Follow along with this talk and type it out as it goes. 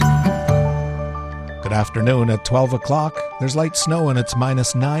Good afternoon. At 12 o'clock, there's light snow and it's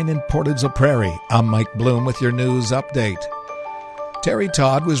 -9 in Portage-la-Prairie. I'm Mike Bloom with your news update. Terry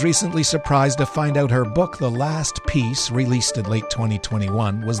Todd was recently surprised to find out her book, The Last Piece, released in late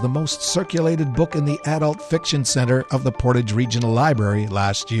 2021, was the most circulated book in the Adult Fiction Center of the Portage Regional Library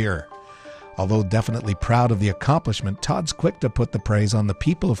last year. Although definitely proud of the accomplishment, Todd's quick to put the praise on the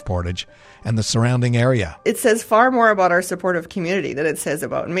people of Portage and the surrounding area. It says far more about our supportive community than it says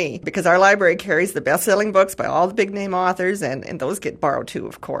about me, because our library carries the best-selling books by all the big-name authors, and those get borrowed too,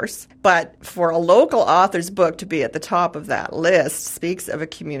 of course. But for a local author's book to be at the top of that list speaks of a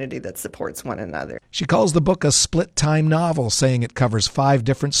community that supports one another. She calls the book a split-time novel, saying it covers 5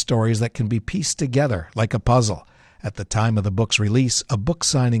 different stories that can be pieced together like a puzzle. At the time of the book's release, a book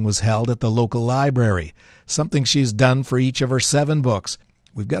signing was held at the local library, something she's done for each of her 7 books.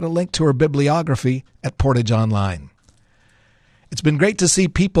 We've got a link to her bibliography at Portage Online. It's been great to see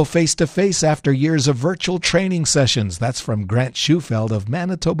people face-to-face after years of virtual training sessions. That's from Grant Schufeld of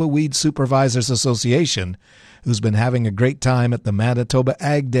Manitoba Weed Supervisors Association, who's been having a great time at the Manitoba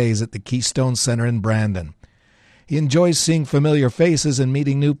Ag Days at the Keystone Center in Brandon. He enjoys seeing familiar faces and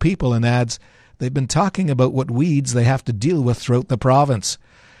meeting new people and adds, they've been talking about what weeds they have to deal with throughout the province.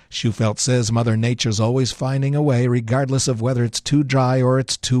 Schufelt says Mother Nature's always finding a way, regardless of whether it's too dry or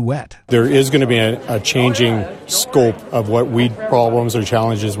it's too wet. There is going to be a changing scope of what weed problems or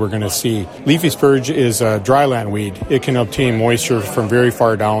challenges we're going to see. Leafy spurge is a dryland weed. It can obtain moisture from very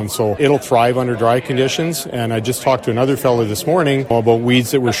far down, so it'll thrive under dry conditions. And I just talked to another fellow this morning about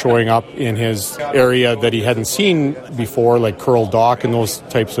weeds that were showing up in his area that he hadn't seen before, like curl dock and those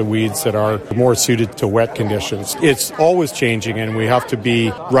types of weeds that are more suited to wet conditions. It's always changing, and we have to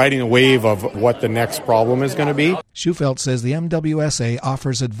be riding a wave of what the next problem is going to be. Schufelt says the MWSA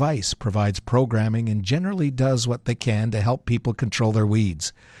offers advice, provides programming, and generally does what they can to help people control their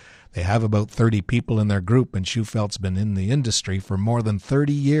weeds. They have about 30 people in their group, and Schufelt's been in the industry for more than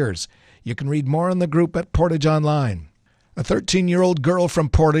 30 years. You can read more on the group at Portage Online. A 13-year-old girl from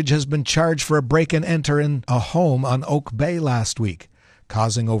Portage has been charged for a break and enter in a home on Oak Bay last week,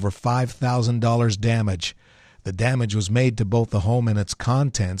 causing over $5,000 damage. The damage was made to both the home and its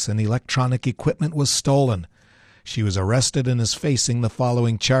contents, and electronic equipment was stolen. She was arrested and is facing the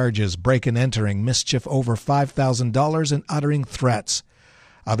following charges: break and entering, mischief over $5,000, and uttering threats.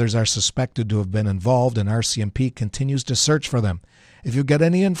 Others are suspected to have been involved, and RCMP continues to search for them. If you get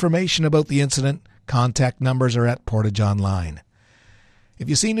any information about the incident, contact numbers are at Portage Online. If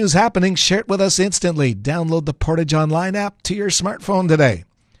you see news happening, share it with us instantly. Download the Portage Online app to your smartphone today.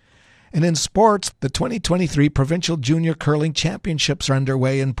 And in sports, the 2023 Provincial Junior Curling Championships are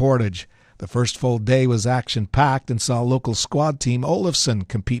underway in Portage. The first full day was action-packed and saw local squad team Olofsson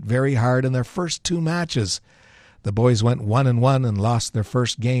compete very hard in their first 2 matches. The boys went 1-1 and lost their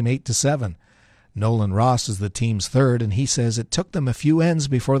first game 8-7. Nolan Ross is the team's third, and he says it took them a few ends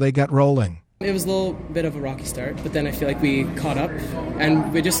before they got rolling. It was a little bit of a rocky start, but then I feel like we caught up,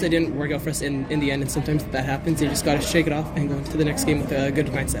 and it didn't work out for us in the end, and sometimes that happens. You just got to shake it off and go into the next game with a good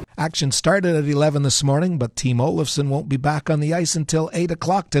mindset. Action started at 11 this morning, but Team Olofsson won't be back on the ice until 8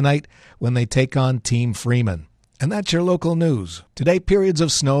 o'clock tonight when they take on Team Freeman. And that's your local news. Today, periods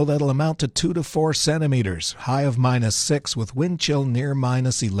of snow that'll amount to 2 to 4 centimeters, high of -6 with wind chill near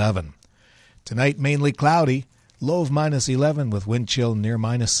 -11. Tonight, mainly cloudy, low of -11 with wind chill near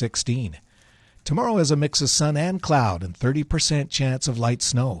 -16. Tomorrow has a mix of sun and cloud and 30% chance of light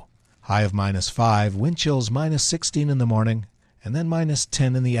snow. High of -5, wind chills -16 in the morning, and then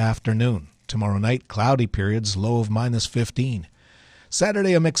 -10 in the afternoon. Tomorrow night, cloudy periods, low of -15.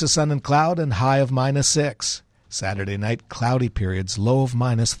 Saturday, a mix of sun and cloud and high of -6. Saturday night, cloudy periods, low of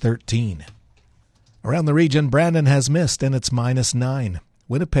 -13. Around the region, Brandon has mist and it's -9.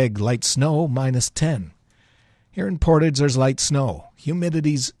 Winnipeg, light snow, -10. Here in Portage, there's light snow.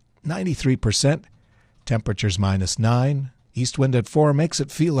 Humidity's 93%. Temperatures -9. East wind at 4 makes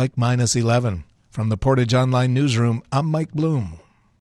it feel like -11. From the Portage Online Newsroom, I'm Mike Bloom.